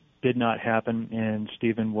did not happen, and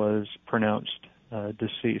Stephen was pronounced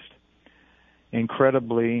deceased.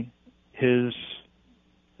 Incredibly, his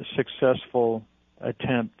successful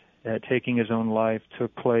attempt at taking his own life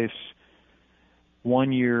took place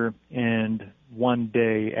 1 year and 1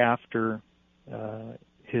 day after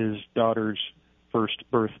his daughter's first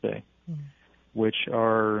birthday, which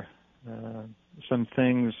are some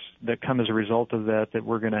things that come as a result of that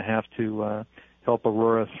we're going to have to help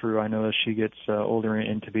Aurora through. I know as she gets older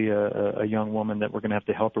and to be a young woman that we're going to have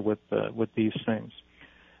to help her with these things.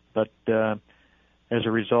 But as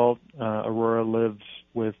a result, Aurora lives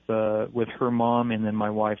with her mom, and then my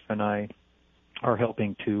wife and I are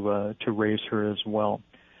helping to raise her as well.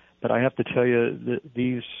 But I have to tell you that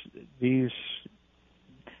these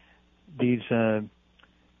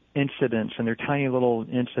incidents, and they're tiny little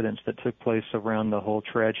incidents that took place around the whole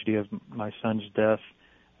tragedy of my son's death,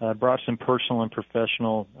 brought some personal and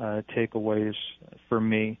professional takeaways for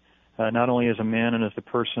me, not only as a man and as a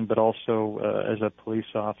person, but also as a police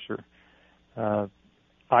officer.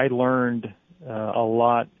 I learned a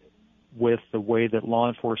lot with the way that law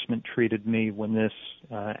enforcement treated me when this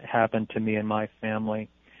happened to me and my family.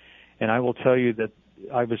 And I will tell you that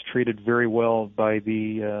I was treated very well by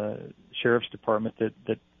the sheriff's department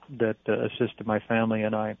that assisted my family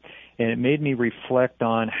and I. And it made me reflect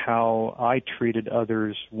on how I treated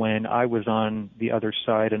others when I was on the other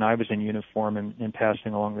side and I was in uniform and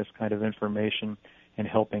passing along this kind of information and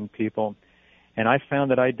helping people. And I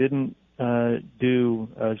found that I didn't do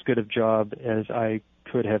as good a job as I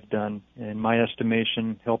could have done. In my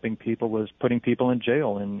estimation, helping people was putting people in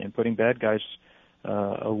jail and putting bad guys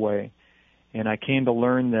away. And I came to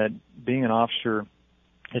learn that being an officer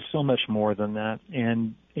is so much more than that.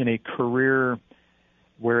 And in a career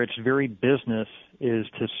where its very business is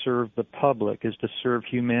to serve the public, is to serve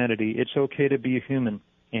humanity, it's okay to be a human.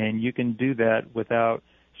 And you can do that without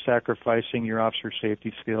sacrificing your officer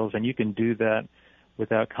safety skills, and you can do that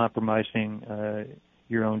without compromising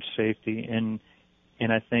your own safety. And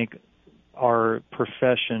I think our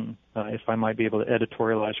profession, if I might be able to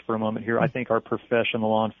editorialize for a moment here, I think our profession, the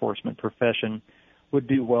law enforcement profession, would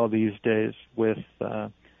do well these days with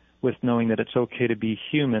knowing that it's okay to be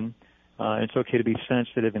human, it's okay to be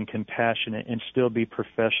sensitive and compassionate, and still be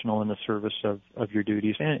professional in the service of your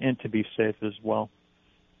duties, and to be safe as well.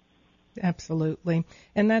 Absolutely.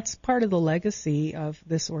 And that's part of the legacy of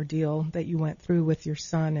this ordeal that you went through with your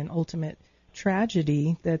son, and ultimate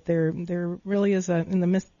tragedy, that there really is in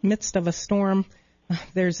the midst of a storm,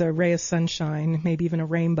 there's a ray of sunshine, maybe even a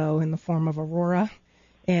rainbow in the form of Aurora,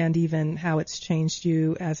 and even how it's changed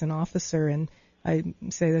you as an officer. And I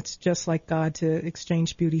say that's just like God, to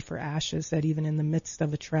exchange beauty for ashes, that even in the midst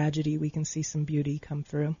of a tragedy we can see some beauty come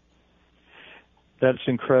through. That's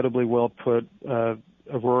incredibly well put.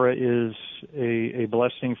 Aurora is a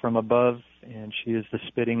blessing from above, and she is the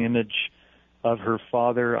spitting image of her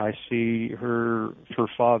father. I see her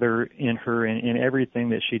father in her in everything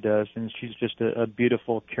that she does, and she's just a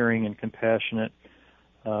beautiful, caring, and compassionate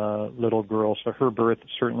little girl. So her birth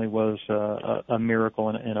certainly was a miracle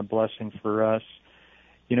and a blessing for us.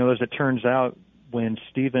 You know, as it turns out, when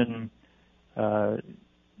Stephen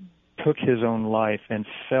took his own life and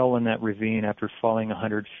fell in that ravine after falling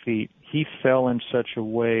 100 feet, he fell in such a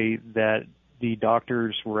way that the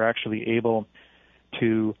doctors were actually able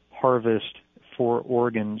to harvest 4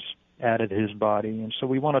 organs out of his body. And so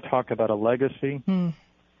we want to talk about a legacy.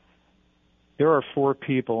 There are 4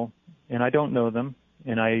 people, and I don't know them,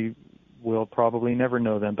 and I will probably never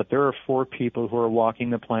know them, but there are 4 people who are walking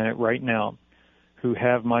the planet right now who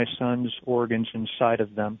have my son's organs inside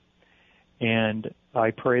of them. And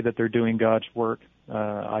I pray that they're doing God's work.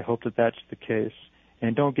 I hope that that's the case.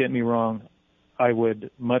 And don't get me wrong, I would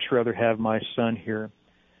much rather have my son here,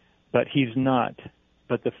 but he's not.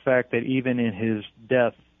 But the fact that even in his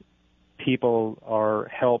death, people are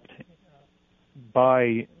helped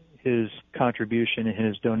by his contribution and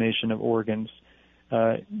his donation of organs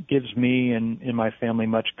gives me and my family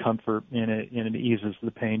much comfort, and it eases the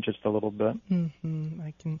pain just a little bit. Mm-hmm.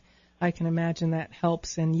 I can imagine that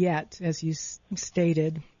helps, and yet, as you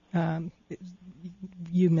stated,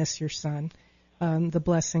 you miss your son. The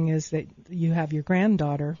blessing is that you have your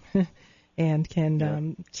granddaughter and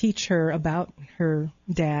can teach her about her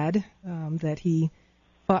dad, that he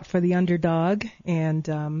fought for the underdog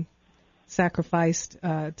and sacrificed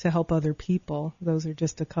to help other people. Those are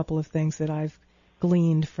just a couple of things that I've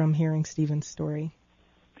gleaned from hearing Stephen's story.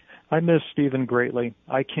 I miss Stephen greatly.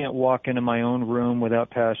 I can't walk into my own room without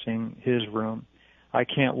passing his room. I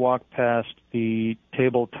can't walk past the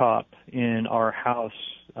tabletop in our house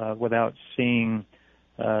without seeing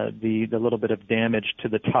the little bit of damage to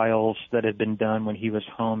the tiles that had been done when he was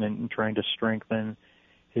home and trying to strengthen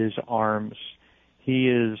his arms.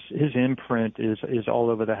 His imprint is all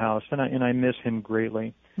over the house, and I miss him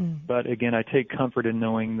greatly. But again, I take comfort in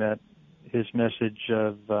knowing that his message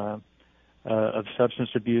of substance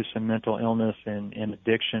abuse and mental illness and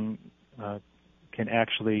addiction can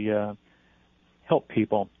actually help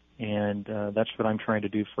people, and that's what I'm trying to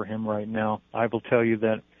do for him right now. I will tell you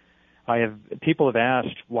that people have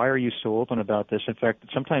asked, why are you so open about this? In fact,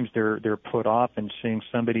 sometimes they're put off in seeing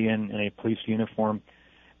somebody in a police uniform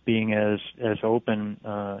being as open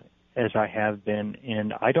as I have been.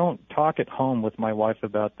 And I don't talk at home with my wife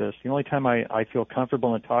about this. The only time I feel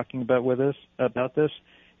comfortable in talking about this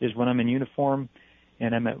is when I'm in uniform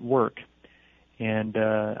and I'm at work. And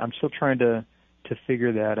I'm still trying to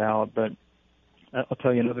figure that out. But I'll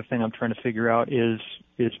tell you another thing I'm trying to figure out is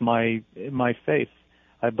my faith.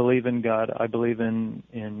 I believe in God. I believe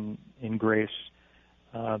in grace.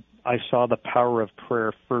 I saw the power of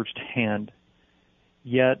prayer firsthand.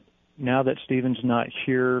 Yet, now that Stephen's not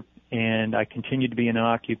here and I continue to be in an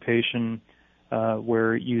occupation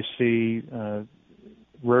where you see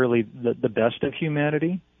rarely the best of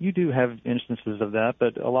humanity, you do have instances of that,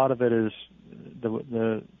 but a lot of it is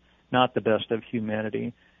the not the best of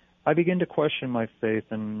humanity. I begin to question my faith,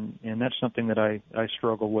 and that's something that I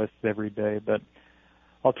struggle with every day. But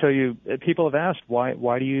I'll tell you, people have asked,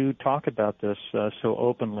 why do you talk about this so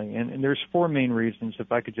openly? And there's 4 main reasons,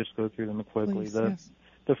 if I could just go through them quickly. Please, yes.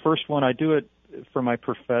 The first one, I do it for my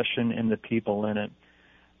profession and the people in it.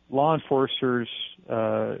 Law enforcers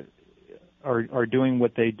are doing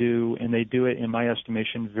what they do, and they do it, in my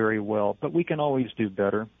estimation, very well. But we can always do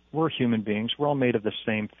better. We're human beings. We're all made of the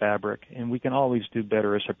same fabric, and we can always do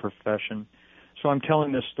better as a profession. So I'm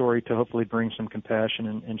telling this story to hopefully bring some compassion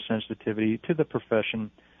and sensitivity to the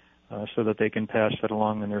profession so that they can pass that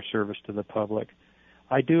along in their service to the public.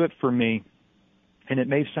 I do it for me, and it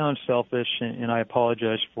may sound selfish, and I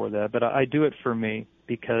apologize for that, but I do it for me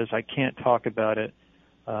because I can't talk about it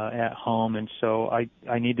at home, and so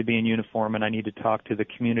I need to be in uniform, and I need to talk to the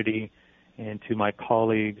community and to my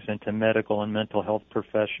colleagues and to medical and mental health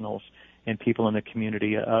professionals and people in the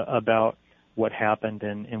community about what happened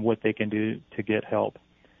and what they can do to get help.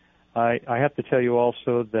 I have to tell you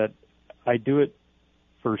also that I do it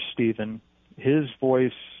for Stephen. His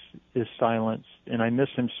voice is silenced, and I miss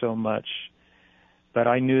him so much. But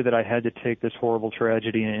I knew that I had to take this horrible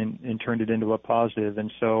tragedy and turn it into a positive.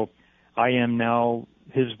 And so I am now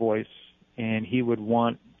his voice, and he would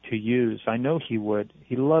want to use, I know he would,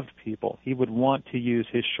 he loved people. He would want to use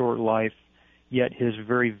his short life, yet his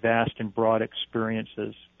very vast and broad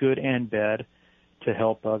experiences, good and bad, to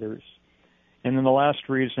help others. And then the last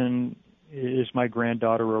reason is my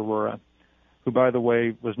granddaughter, Aurora, who, by the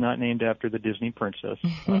way, was not named after the Disney princess.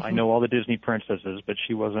 I know all the Disney princesses, but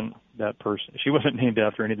she wasn't that person. She wasn't named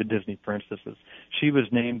after any of the Disney princesses. She was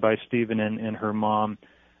named by Stephen and her mom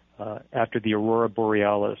after the Aurora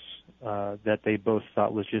Borealis that they both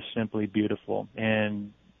thought was just simply beautiful.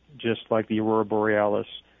 And just like the Aurora Borealis,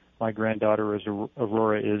 my granddaughter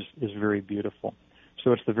Aurora is very beautiful.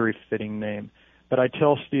 So it's the very fitting name. But I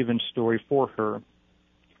tell Stephen's story for her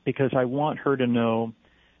because I want her to know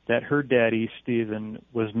that her daddy, Stephen,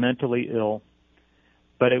 was mentally ill,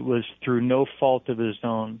 but it was through no fault of his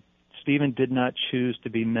own. Stephen did not choose to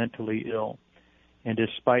be mentally ill, and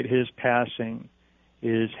despite his passing,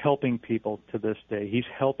 is helping people to this day. He's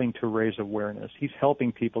helping to raise awareness. He's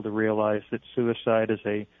helping people to realize that suicide is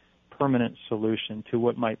a permanent solution to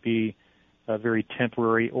what might be a very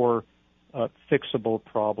temporary or fixable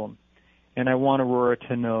problem. And I want Aurora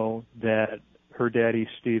to know that her daddy,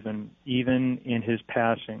 Stephen, even in his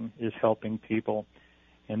passing, is helping people,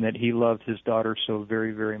 and that he loved his daughter so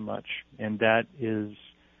very, very much. And that is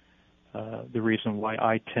the reason why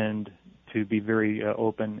I tend to be very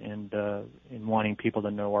open and in wanting people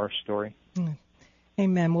to know our story.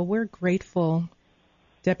 Amen. Well, we're grateful,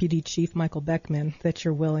 Deputy Chief Michael Beckman, that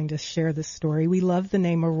you're willing to share this story. We love the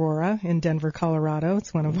name Aurora in Denver, Colorado.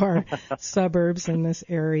 It's one of our suburbs in this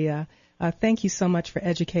area. Thank you so much for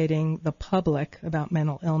educating the public about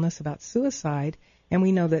mental illness, about suicide. And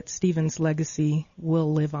we know that Stephen's legacy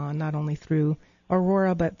will live on, not only through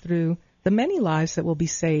Aurora, but through the many lives that will be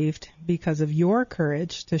saved because of your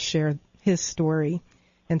courage to share his story.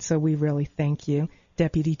 And so we really thank you.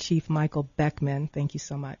 Deputy Chief Michael Beckman, thank you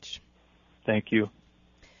so much. Thank you.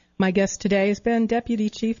 My guest today has been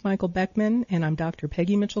Deputy Chief Michael Beckman, and I'm Dr.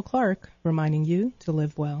 Peggy Mitchell-Clark, reminding you to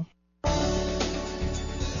live well.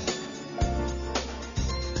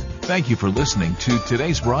 Thank you for listening to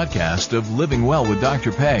today's broadcast of Living Well with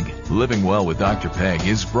Dr. Peg. Living Well with Dr. Peg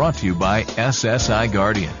is brought to you by SSI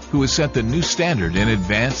Guardian, who has set the new standard in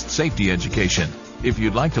advanced safety education. If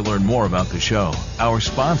you'd like to learn more about the show, our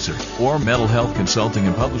sponsor, or mental health consulting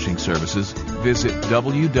and publishing services, visit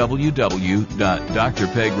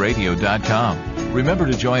www.drpegradio.com. Remember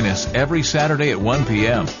to join us every Saturday at 1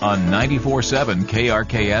 p.m. on 94.7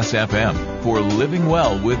 KRKS FM for Living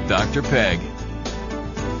Well with Dr. Peg.